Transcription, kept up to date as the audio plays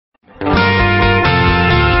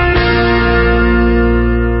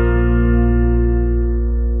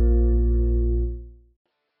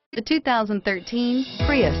The 2013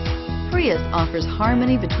 Prius. Prius offers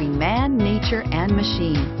harmony between man, nature, and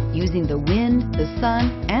machine. Using the wind, the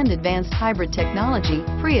sun, and advanced hybrid technology,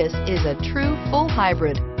 Prius is a true full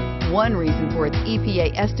hybrid. One reason for its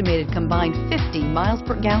EPA estimated combined 50 miles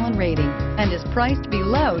per gallon rating and is priced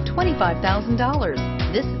below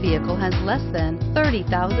 $25,000. This vehicle has less than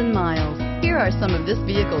 30,000 miles. Here are some of this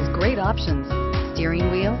vehicle's great options: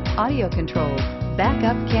 steering wheel audio controls,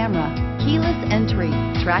 backup camera, keyless entry,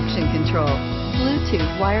 traction control, Bluetooth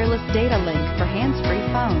wireless data link for hands-free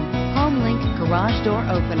phone, home link garage door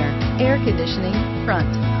opener, air conditioning front,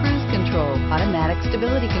 cruise control, automatic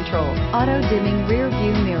stability control, auto-dimming rear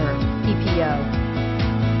view mirror,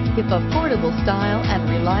 PPO. If affordable style and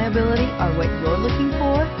reliability are what you're looking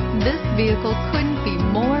for, this vehicle couldn't be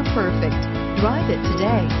more perfect. Drive it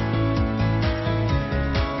today.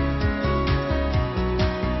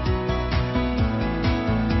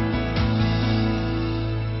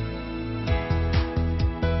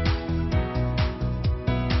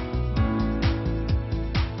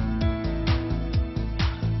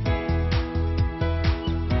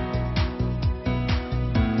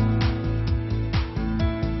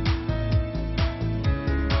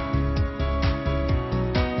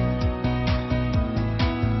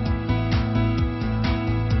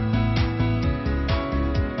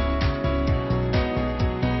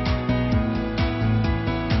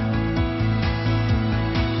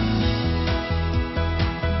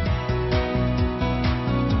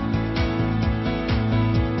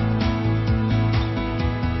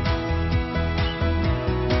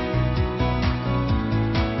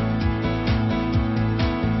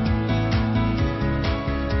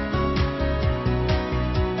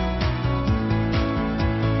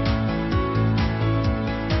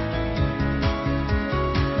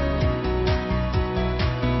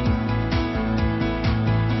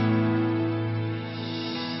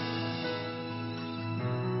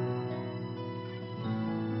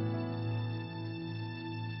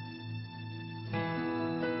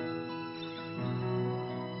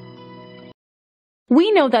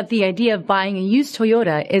 We know that the idea of buying a used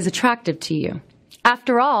Toyota is attractive to you.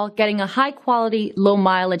 After all, getting a high-quality,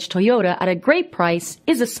 low-mileage Toyota at a great price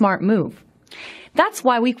is a smart move. That's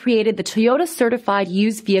why we created the Toyota Certified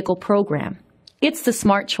Used Vehicle Program. It's the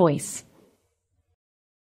smart choice.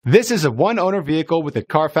 This is a one-owner vehicle with a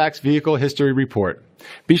Carfax Vehicle History Report.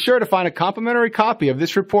 Be sure to find a complimentary copy of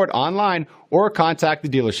this report online or contact the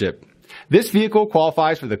dealership. This vehicle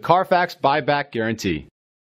qualifies for the Carfax Buyback Guarantee.